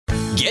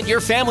Get your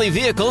family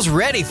vehicles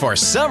ready for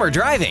summer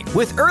driving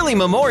with early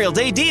Memorial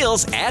Day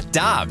deals at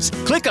Dobbs.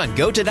 Click on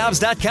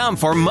GoToDobbs.com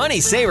for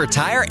money saver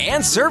tire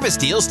and service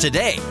deals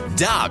today.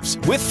 Dobbs,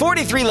 with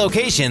 43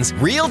 locations,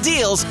 real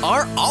deals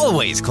are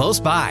always close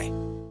by.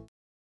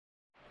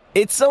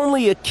 It's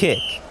only a kick,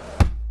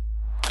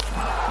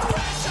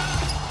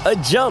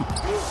 a jump,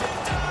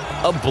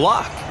 a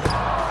block.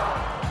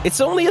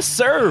 It's only a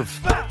serve.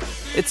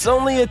 It's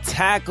only a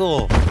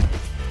tackle,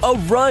 a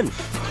run.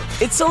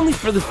 It's only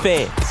for the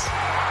fans.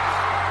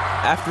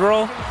 After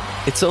all,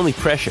 it's only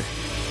pressure.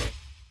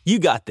 You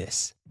got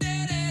this.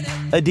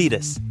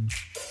 Adidas.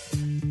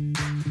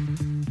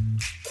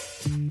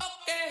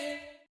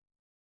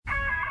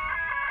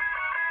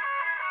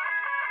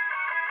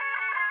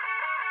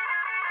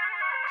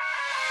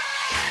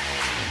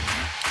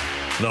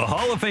 The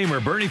Hall of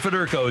Famer Bernie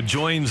Federko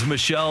joins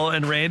Michelle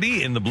and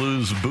Randy in the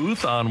Blues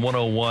booth on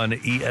 101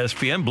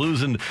 ESPN.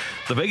 Blues and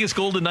the Vegas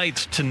Golden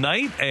Knights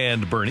tonight,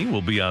 and Bernie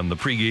will be on the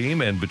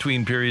pregame and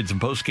between periods and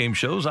postgame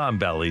shows on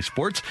Bally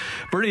Sports.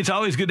 Bernie, it's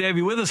always good to have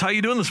you with us. How are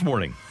you doing this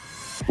morning?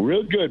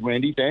 Real good,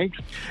 Randy. Thanks.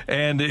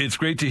 And it's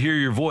great to hear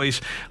your voice.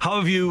 How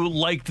have you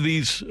liked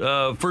these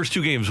first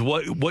two games?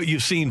 What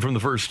you've seen from the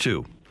first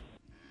two?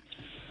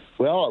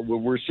 Well,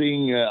 we're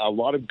seeing a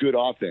lot of good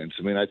offense.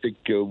 I mean, I think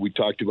we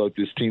talked about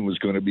this team was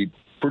going to be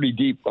pretty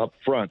deep up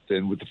front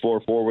and with the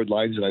four forward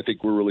lines, and I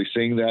think we're really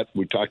seeing that.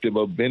 We talked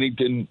about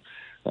Binnington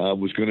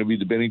was going to be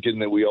the Binnington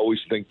that we always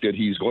think that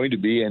he's going to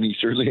be, and he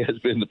certainly has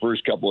been the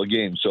first couple of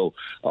games. So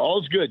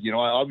all's good. You know,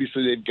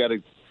 obviously they've got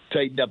to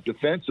tighten up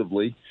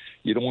defensively.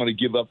 You don't want to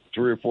give up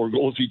 3 or 4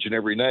 goals each and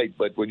every night,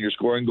 but when you're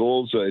scoring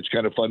goals, it's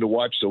kind of fun to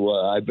watch. So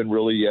I've been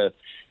really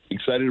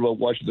excited about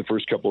watching the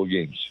first couple of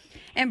games.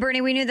 And,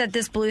 Bernie, we knew that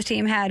this Blues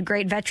team had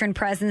great veteran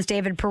presence,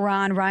 David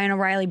Perron, Ryan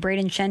O'Reilly,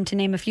 Braden Shen, to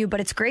name a few, but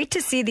it's great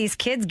to see these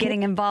kids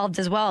getting involved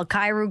as well.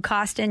 Kyrou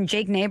Costin,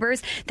 Jake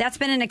Neighbors. That's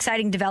been an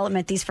exciting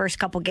development these first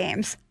couple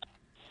games.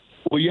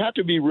 Well, you have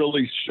to be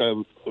really,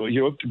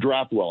 you have to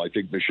draft well, I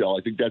think, Michelle.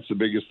 I think that's the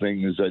biggest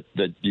thing is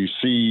that you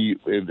see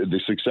the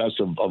success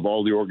of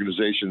all the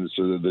organizations,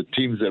 the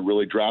teams that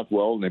really draft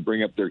well and they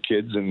bring up their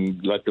kids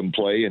and let them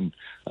play. And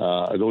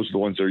those are the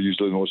ones that are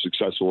usually the most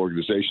successful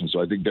organizations.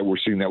 So I think that we're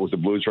seeing that with the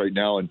Blues right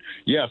now. And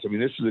yes, I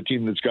mean, this is a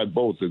team that's got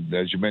both. And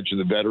as you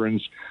mentioned, the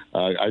veterans,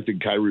 I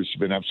think Kyrou's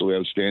been absolutely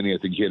outstanding. I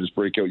think he had his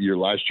breakout year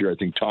last year. I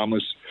think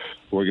Thomas,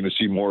 we're going to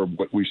see more of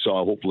what we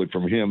saw, hopefully,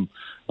 from him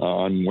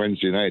on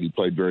Wednesday night. He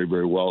played very,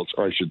 very well.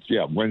 Or I should,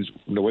 Wednesday.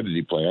 No, when did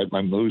he play?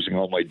 I'm losing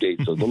all my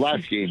dates. So the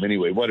last game,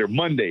 anyway,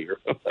 Monday.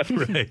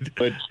 Right.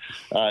 But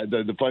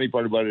the funny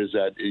part about it is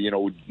that,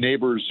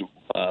 Neighbors,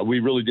 we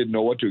really didn't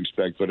know what to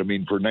expect. But, I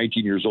mean, for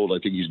 19 years old, I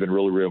think he's been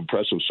really, really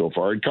impressive so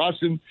far. And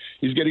Costin,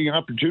 he's getting an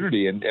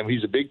opportunity. And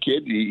he's a big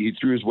kid. He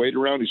threw his weight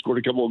around. He scored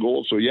a couple of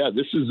goals. So, yeah,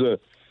 this is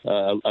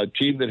a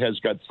team that has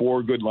got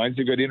 4 good lines.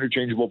 They've got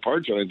interchangeable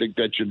parts, and I think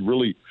that should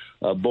really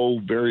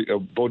bode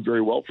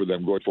very well for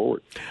them going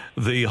forward.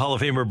 The Hall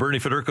of Famer Bernie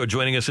Federko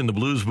joining us in the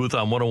Blues booth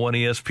on 101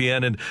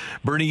 ESPN. And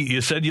Bernie,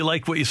 you said you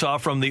liked what you saw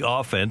from the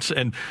offense.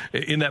 And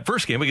in that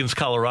first game against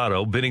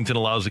Colorado, Binnington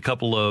allows a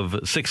couple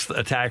of sixth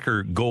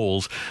attacker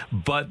goals,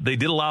 but they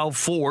did allow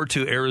 4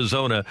 to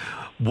Arizona.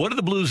 What do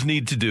the Blues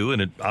need to do?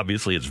 And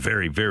obviously it's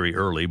very, very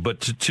early, but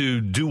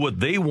to do what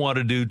they want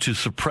to do to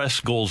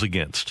suppress goals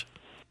against?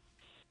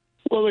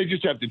 Well, they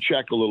just have to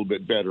check a little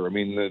bit better. I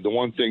mean, the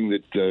one thing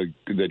that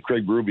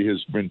Craig Berube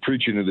has been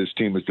preaching to this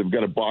team is they've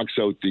got to box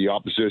out the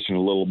opposition a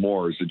little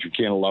more, is that you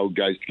can't allow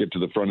guys to get to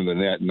the front of the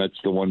net, and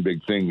that's the one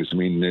big thing. Is, I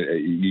mean,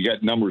 you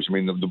got numbers. I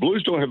mean, the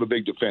Blues don't have a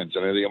big defense.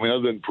 I mean,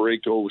 other than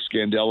Parayko,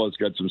 Scandella's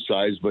got some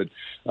size, but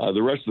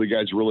the rest of the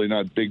guys are really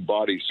not big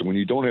bodies. So when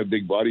you don't have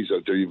big bodies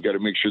out there, you've got to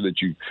make sure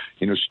that you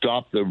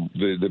stop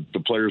the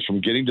players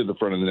from getting to the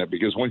front of the net,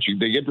 because once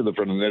they get to the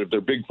front of the net, if they're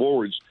big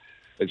forwards,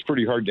 it's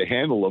pretty hard to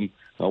handle them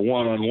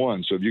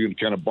one-on-one. So if you can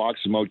kind of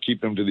box them out,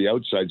 keep them to the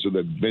outside so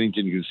that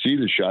Binnington can see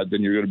the shot,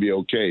 then you're going to be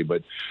okay.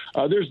 But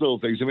there's little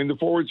things. I mean, the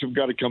forwards have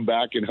got to come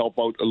back and help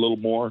out a little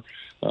more.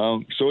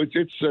 So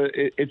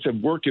it's a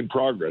work in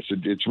progress.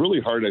 It's really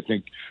hard, I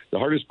think. The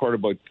hardest part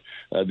about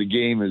the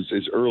game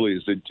is early,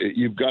 is that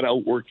you've got to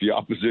outwork the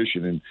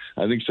opposition. And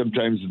I think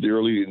sometimes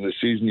early in the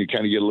season you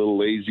kind of get a little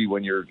lazy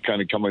when you're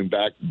kind of coming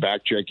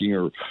back checking,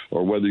 or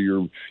whether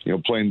you're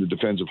playing the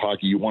defensive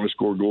hockey. You want to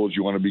score goals.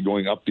 You want to be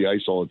going up the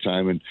ice all the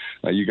time. And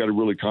you got to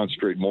really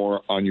concentrate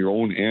more on your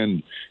own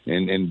end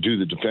and do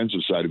the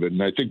defensive side of it.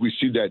 And I think we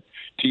see that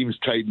teams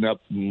tighten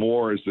up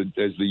more as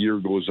the year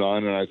goes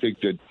on. And I think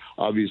that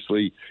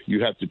obviously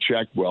you have to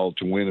check well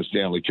to win a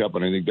Stanley Cup.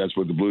 And I think that's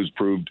what the Blues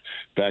proved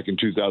back in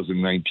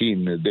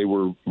 2019. They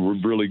were a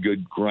really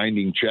good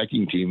grinding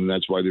checking team, and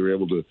that's why they were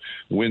able to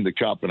win the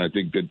Cup. And I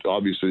think that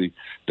obviously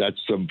that's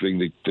something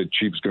that the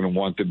Chiefs going to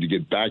want them to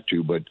get back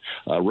to. But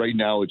right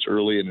now it's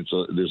early, and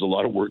there's a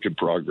lot of work in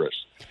progress.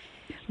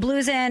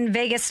 Blues in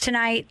Vegas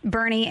tonight,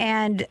 Bernie,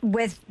 and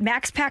with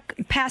Max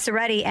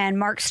Pacioretty and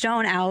Mark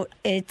Stone out,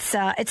 it's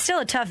still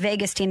a tough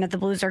Vegas team that the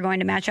Blues are going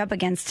to match up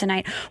against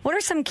tonight. What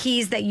are some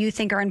keys that you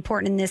think are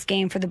important in this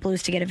game for the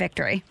Blues to get a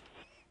victory?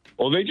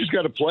 Well, they just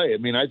got to play. I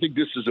mean, I think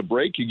this is a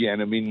break again.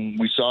 I mean,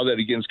 we saw that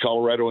against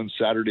Colorado on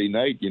Saturday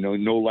night. You know,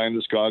 no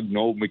Landeskog,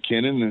 no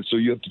McKinnon, and so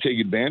you have to take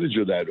advantage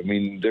of that. I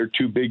mean, they're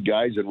two big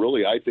guys, and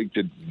really, I think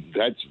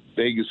that's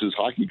Vegas's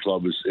hockey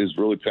club is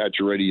really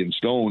Pacioretty and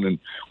Stone, and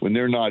when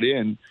they're not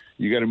in,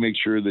 you got to make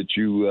sure that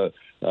you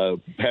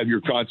have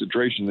your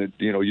concentration, that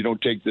you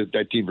don't take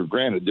that team for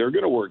granted. They're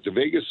going to work. The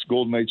Vegas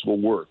Golden Knights will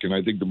work, and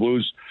I think the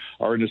Blues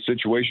are in a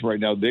situation right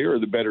now. They are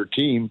the better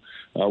team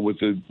with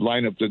the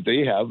lineup that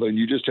they have, and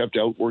you just have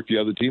to outwork the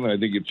other team. And I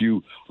think if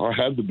you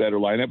have the better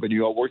lineup and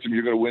you outwork them,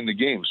 you're going to win the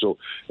game. So,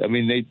 I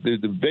mean,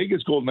 the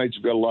Vegas Golden Knights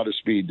have got a lot of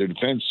speed. Their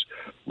defense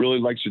really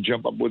likes to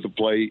jump up with the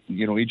play.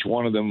 Each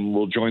one of them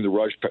will join the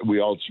rush. We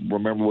all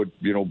remember what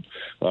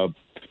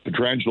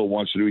Pietrangelo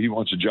wants to do. He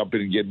wants to jump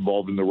in and get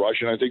involved in the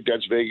rush, and I think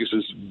that's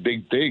Vegas's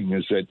big thing,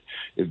 is that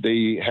if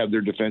they have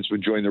their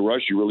defensemen join the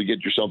rush, you really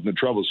get yourself into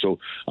trouble. So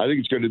I think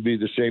it's going to be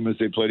the same as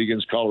they played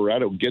against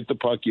Colorado. Get the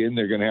puck in.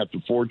 They're going to have to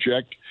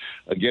forecheck,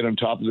 get on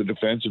top of the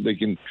defense. If they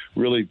can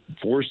really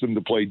force them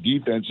to play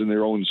defense in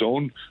their own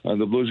zone,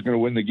 the Blues are going to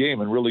win the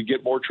game and really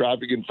get more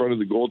traffic in front of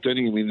the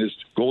goaltending. I mean, this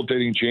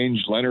goaltending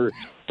changed. Leonard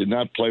did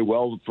not play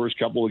well the first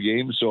couple of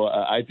games, so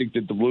I think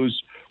that the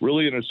Blues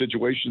really in a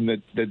situation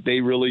that they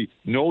really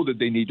know that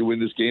they need to win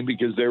this game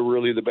because they're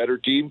really the better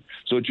team.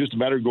 So it's just a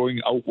matter of going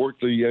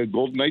outwork the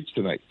Golden Knights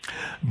tonight.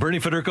 Bernie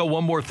Federko,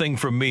 one more thing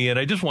from me, and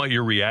I just want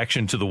your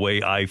reaction to the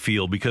way I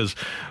feel, because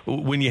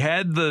when you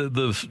had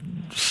the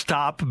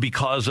stop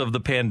because of the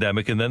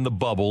pandemic and then the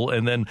bubble,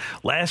 and then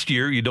last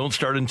year you don't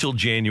start until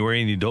January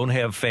and you don't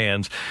have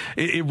fans,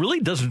 it really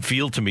doesn't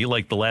feel to me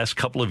like the last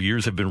couple of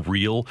years have been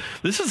real.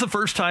 This is the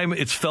first time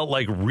it's felt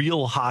like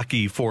real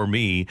hockey for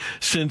me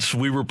since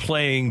we were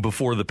playing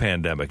before the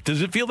pandemic.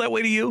 Does it feel that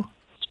way to you?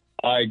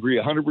 I agree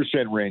 100%,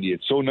 Randy.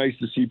 It's so nice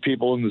to see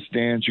people in the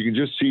stands. You can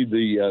just see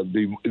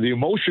the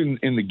emotion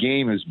in the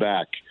game is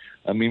back.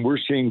 I mean, we're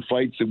seeing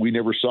fights that we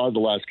never saw the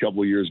last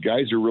couple of years.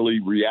 Guys are really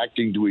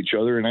reacting to each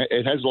other, and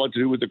it has a lot to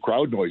do with the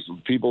crowd noise,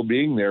 with people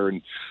being there.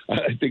 And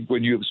I think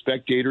when you have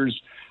spectators,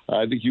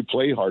 I think you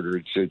play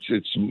harder.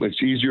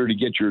 It's easier to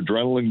get your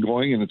adrenaline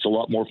going, and it's a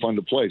lot more fun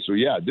to play. So,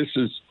 yeah, this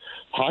is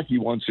hockey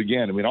once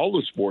again. I mean, all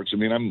the sports. I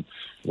mean, I'm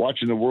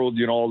watching the world,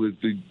 all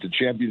the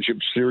championship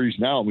series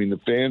now. I mean, the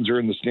fans are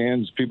in the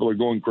stands. People are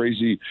going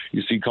crazy.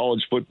 You see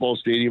college football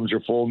stadiums are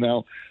full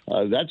now.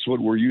 That's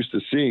what we're used to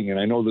seeing. And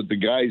I know that the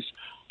guys,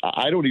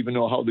 I don't even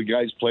know how the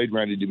guys played,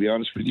 Randy, to be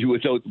honest with you,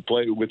 without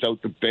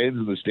the fans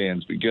in the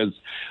stands, because,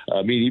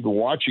 I mean, even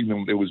watching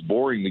them, it was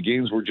boring. The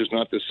games were just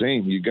not the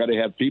same. You got to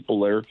have people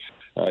there.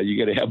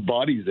 You got to have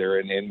bodies there,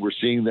 and we're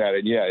seeing that.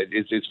 And, yeah,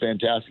 it's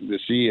fantastic to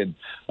see, and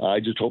I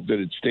just hope that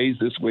it stays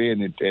this way,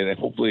 and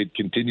hopefully it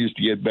continues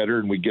to get better,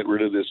 and we get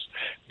rid of this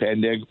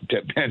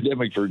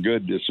pandemic for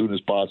good as soon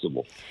as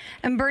possible.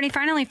 And, Bernie,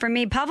 finally for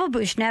me, Pavel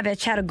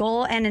Buchnevich had a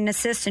goal and an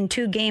assist in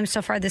 2 games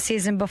so far this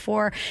season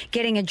before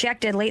getting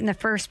ejected late in the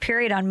first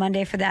period on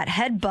Monday for that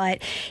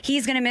headbutt.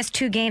 He's going to miss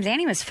 2 games, and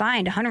he was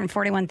fined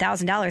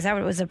 $141,000.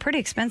 That was a pretty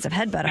expensive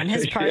headbutt on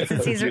his part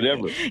since he's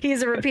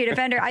a repeat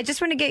offender. I just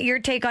want to get your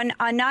take on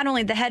not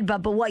only the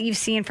headbutt, but what you've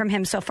seen from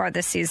him so far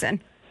this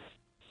season.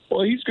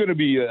 Well, he's going to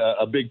be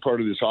a big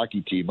part of this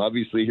hockey team.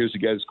 Obviously, here's a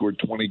guy that scored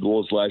 20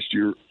 goals last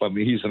year. I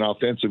mean, he's an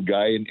offensive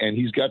guy, and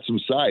he's got some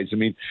size. I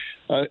mean,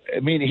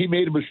 he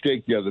made a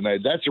mistake the other night.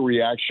 That's a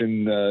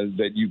reaction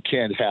that you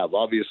can't have.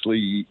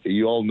 Obviously,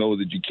 you all know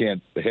that you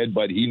can't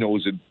headbutt. He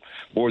knows it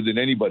more than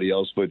anybody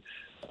else, but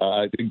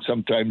I think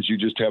sometimes you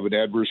just have an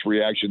adverse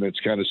reaction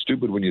that's kind of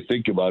stupid when you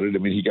think about it. I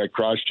mean, he got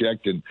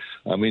cross-checked, and,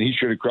 I mean, he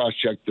should have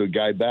cross-checked the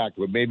guy back,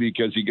 but maybe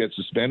because he got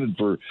suspended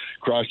for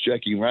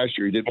cross-checking last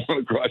year, he didn't want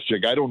to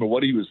cross-check. I don't know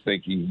what he was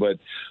thinking, but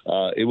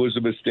it was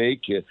a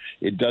mistake.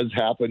 It does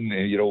happen,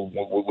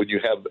 when you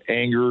have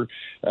anger,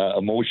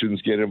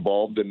 emotions get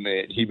involved, and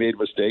he made a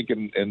mistake,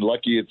 and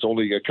lucky it's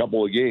only a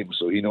couple of games,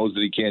 so he knows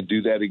that he can't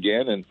do that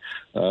again, and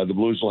the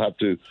Blues will have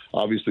to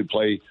obviously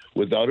play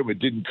without him. It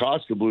didn't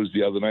cost the Blues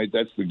the other night.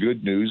 That's the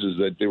good news, is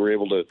that they were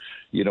able to,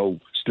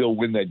 still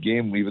win that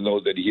game, even though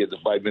that he had the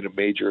 5-minute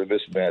major and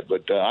this and that.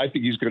 But I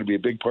think he's going to be a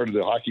big part of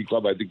the hockey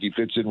club. I think he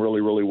fits in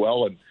really, really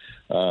well,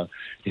 and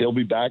he'll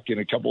be back in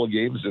a couple of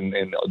games, and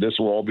this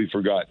will all be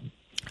forgotten.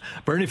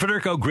 Bernie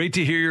Federko, great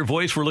to hear your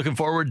voice. We're looking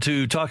forward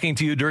to talking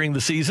to you during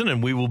the season,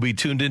 and we will be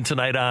tuned in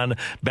tonight on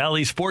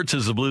Bally Sports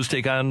as the Blues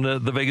take on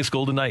the Vegas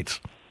Golden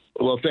Knights.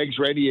 Well, thanks,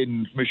 Randy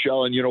and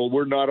Michelle. And,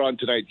 we're not on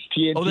tonight. It's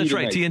TNT. Oh, that's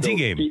tonight. right, TNT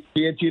game.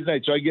 TNT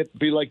tonight. So I get to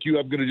be like you.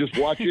 I'm going to just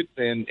watch it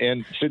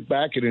and sit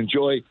back and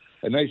enjoy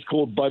a nice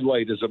cold Bud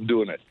Light as I'm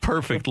doing it.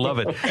 Perfect. Love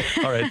it.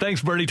 All right.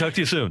 Thanks, Bernie. Talk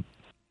to you soon.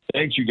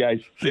 Thanks, you guys.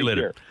 See you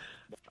later. Care.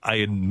 I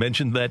had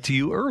mentioned that to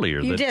you earlier,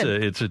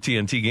 it's a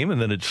TNT game,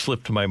 and then it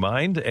slipped my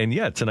mind. And,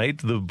 yeah,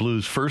 tonight the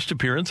Blues' first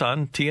appearance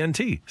on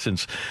TNT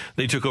since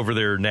they took over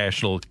their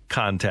national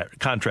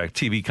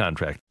TV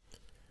contract.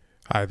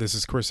 Hi, this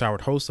is Chris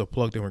Howard, host of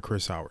Plugged In with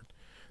Chris Howard.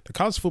 The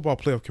College Football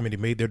Playoff Committee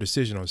made their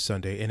decision on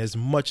Sunday, and as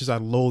much as I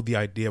loathe the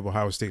idea of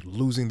Ohio State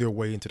losing their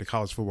way into the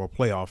College Football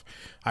Playoff,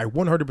 I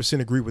 100%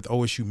 agree with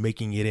OSU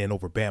making it in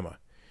over Bama.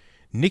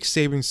 Nick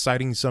Saban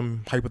citing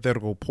some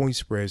hypothetical point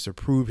spreads to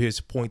prove his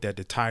point that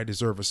the Tide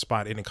deserve a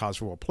spot in the college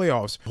football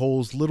playoffs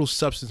holds little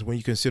substance when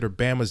you consider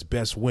Bama's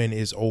best win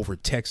is over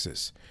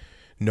Texas.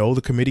 No, the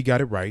committee got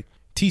it right.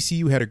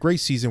 TCU had a great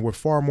season with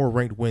far more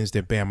ranked wins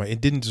than Bama and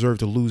didn't deserve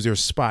to lose their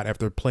spot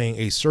after playing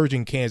a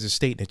surging Kansas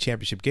State in a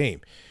championship game.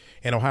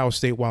 And Ohio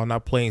State, while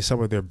not playing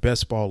some of their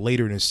best ball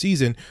later in the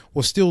season,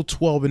 was still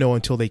 12-0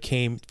 until they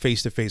came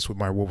face-to-face with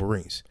my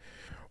Wolverines.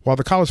 While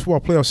the college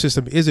football playoff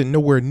system isn't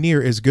nowhere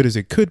near as good as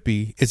it could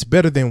be, it's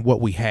better than what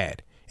we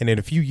had. And in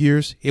a few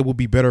years, it will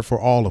be better for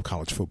all of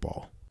college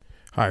football.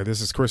 Hi,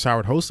 this is Chris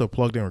Howard, host of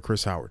Plugged In with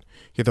Chris Howard.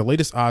 Get the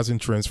latest odds and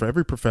trends for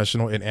every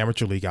professional and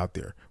amateur league out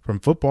there. From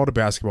football to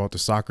basketball to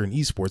soccer and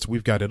esports,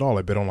 we've got it all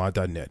at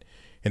betonline.net.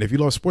 And if you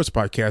love sports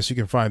podcasts, you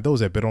can find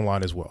those at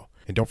BetOnline as well.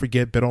 And don't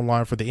forget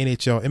BetOnline for the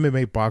NHL,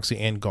 MMA, boxing,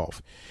 and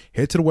golf.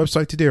 Head to the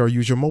website today or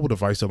use your mobile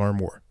device to learn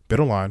more.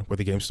 BetOnline, where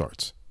the game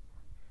starts.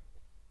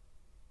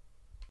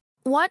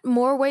 Want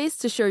more ways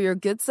to show your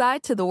good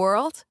side to the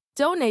world?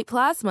 Donate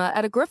plasma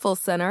at a Grifols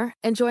Center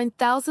and join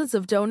thousands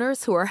of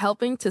donors who are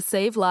helping to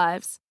save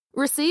lives.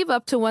 Receive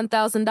up to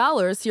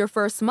 $1,000 your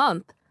first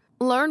month.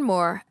 Learn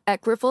more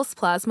at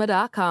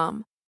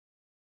grifolsplasma.com.